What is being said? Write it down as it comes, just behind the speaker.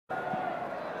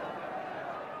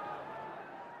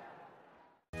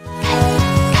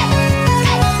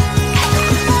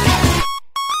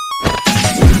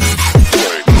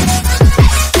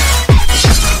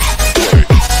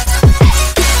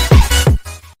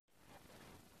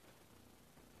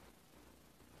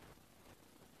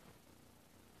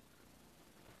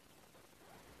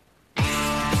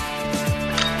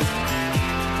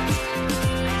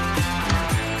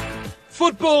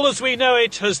Football as we know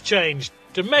it has changed.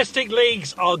 Domestic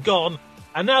leagues are gone,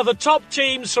 and now the top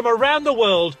teams from around the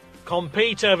world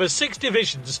compete over 6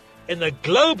 divisions in the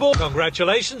global...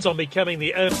 Congratulations on becoming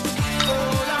the owner.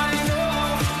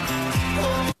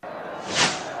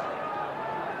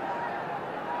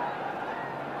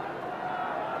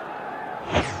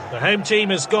 The home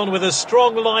team has gone with a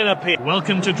strong lineup here.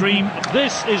 Welcome to Dream.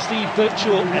 This is the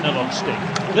virtual analog stick.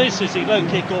 This is the low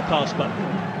kick or pass button.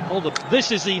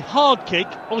 This is the hard kick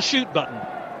or shoot button.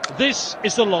 This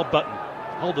is the lob button.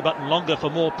 Hold the button longer for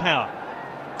more power.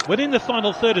 When in the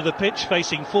final third of the pitch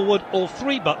facing forward, all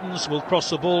 3 buttons will cross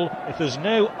the ball if there's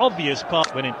no obvious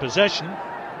path. When in possession,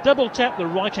 double tap the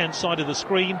right hand side of the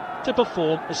screen to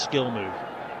perform a skill move.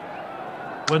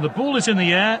 When the ball is in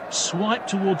the air, swipe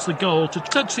towards the goal to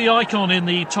touch the icon in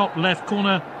the top left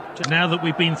corner. Now that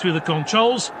we've been through the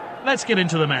controls, let's get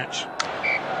into the match.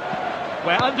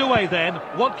 We're underway then.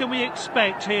 What can we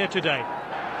expect here today?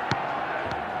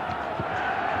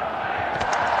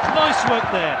 Nice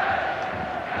work there.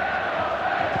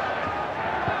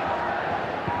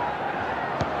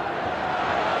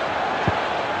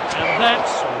 And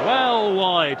that's well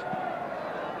wide.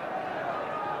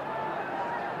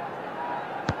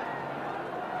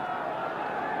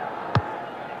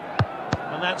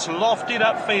 And that's lofted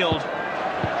upfield.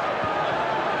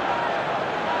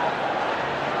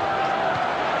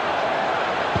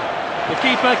 The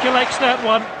keeper collects that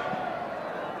one.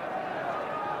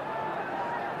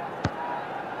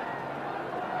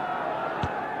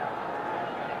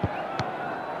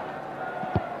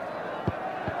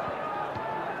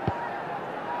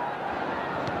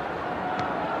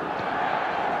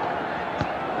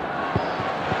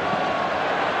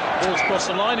 Ball's crossed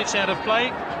the line, it's out of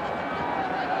play.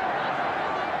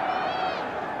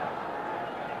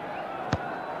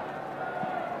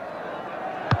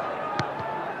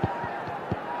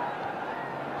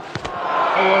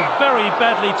 Oh, a very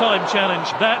badly timed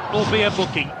challenge. That will be a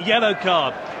booking. Yellow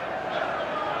card.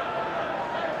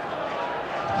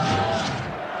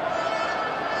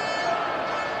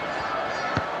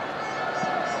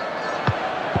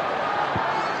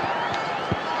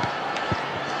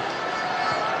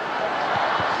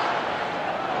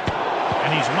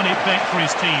 And he's won it back for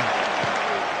his team.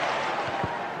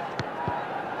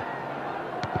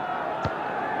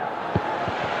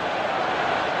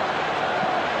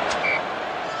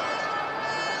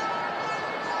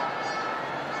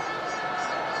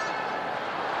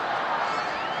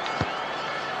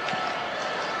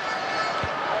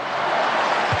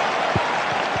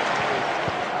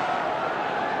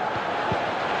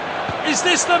 Is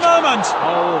this the moment?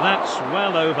 Oh, that's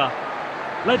well over.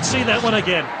 Let's see that one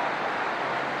again.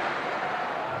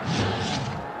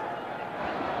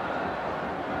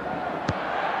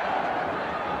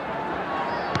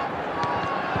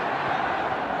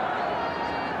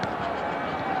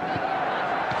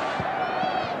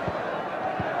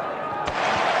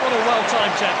 What a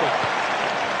well-timed tackle.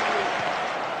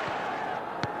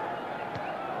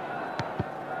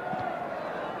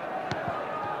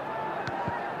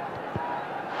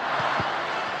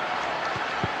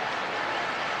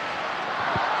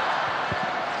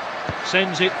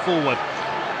 Sends it forward.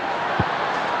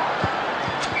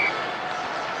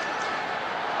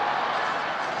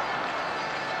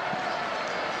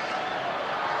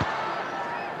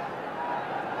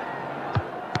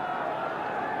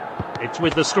 It's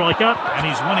with the striker, and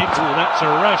he's won it. Oh, that's a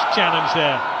rash challenge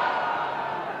there.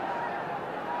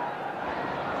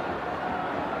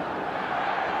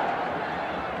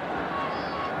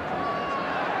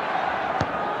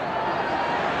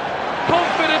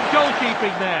 Confident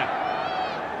goalkeeping there.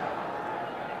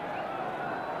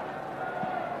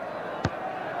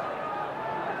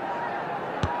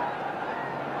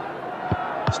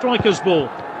 Striker's ball.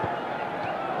 Oh,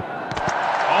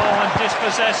 and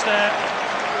dispossessed there.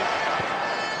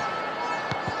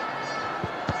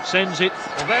 Sends it.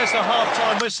 Well, there's the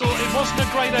half-time whistle. It wasn't a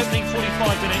great opening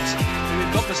 45 minutes.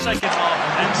 We've got the second half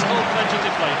and still plenty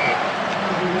to play for.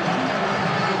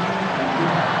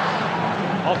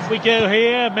 Off we go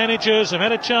here. Managers have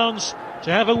had a chance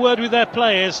to have a word with their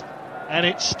players, and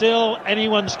it's still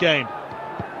anyone's game.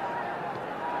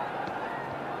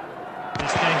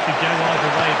 This game could go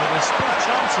either way, but there's still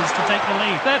chances to take the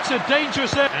lead. That's a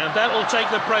dangerous... And that will take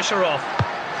the pressure off.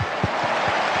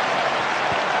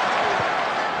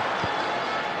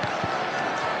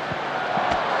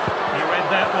 He read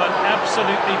that one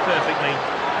absolutely perfectly.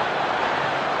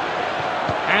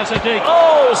 Has a dig.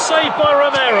 Oh, saved by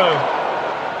Romero.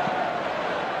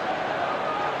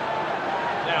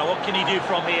 Now, what can he do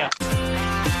from here?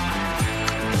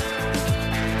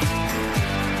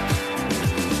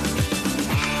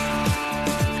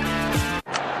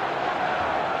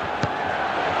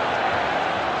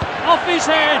 Off his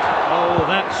head! Oh,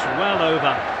 that's well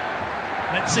over.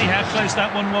 Let's see how close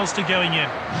that one was to going in.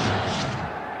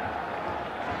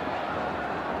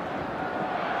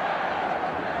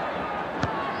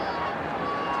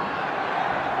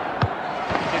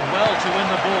 Did well to win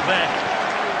the ball back.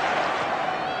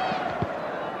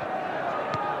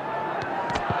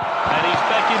 And he's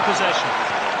back in possession.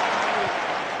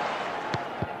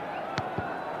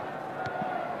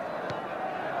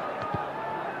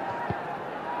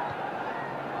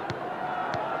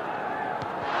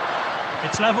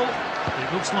 It's level.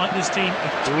 It looks like this team...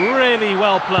 Really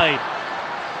well played.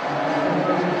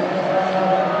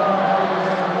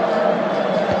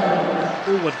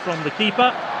 Forward from the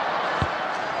keeper.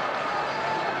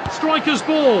 Striker's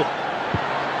ball.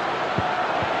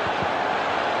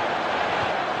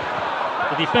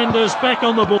 The defenders back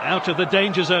on the ball. Out of the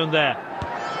danger zone there.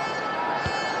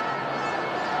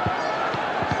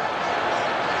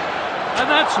 And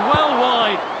that's well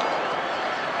wide.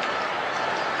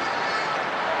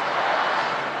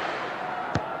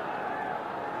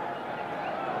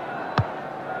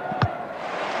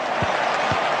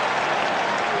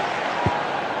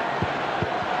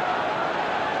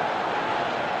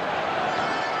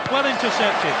 Well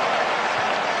intercepted.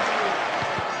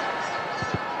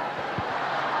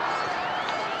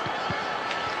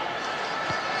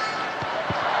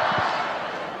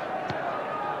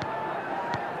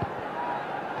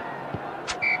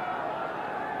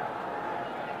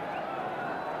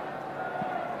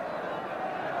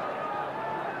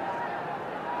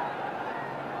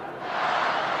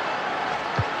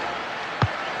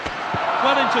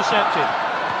 Well intercepted.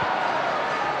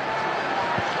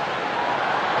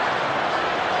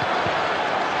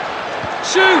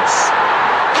 Shoots!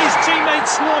 His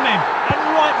teammates swarm him, and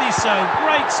rightly so.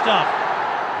 Great stuff.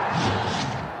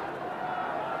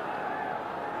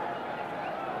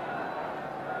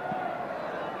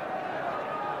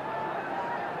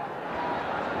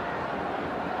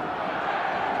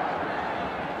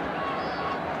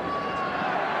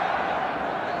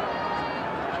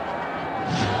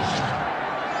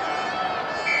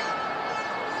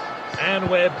 And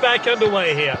we're back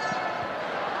underway here.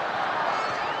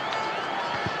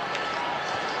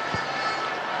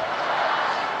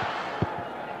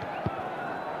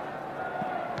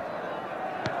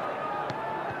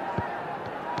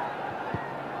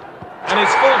 And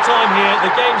it's full time here,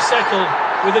 the game's settled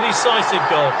with a decisive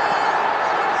goal.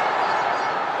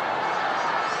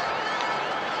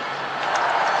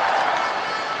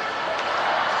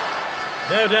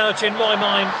 No doubt in my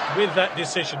mind with that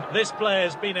decision. This player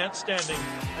has been outstanding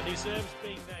and deserves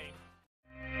being named.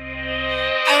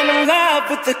 I'm in love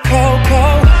with the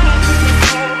cocoa.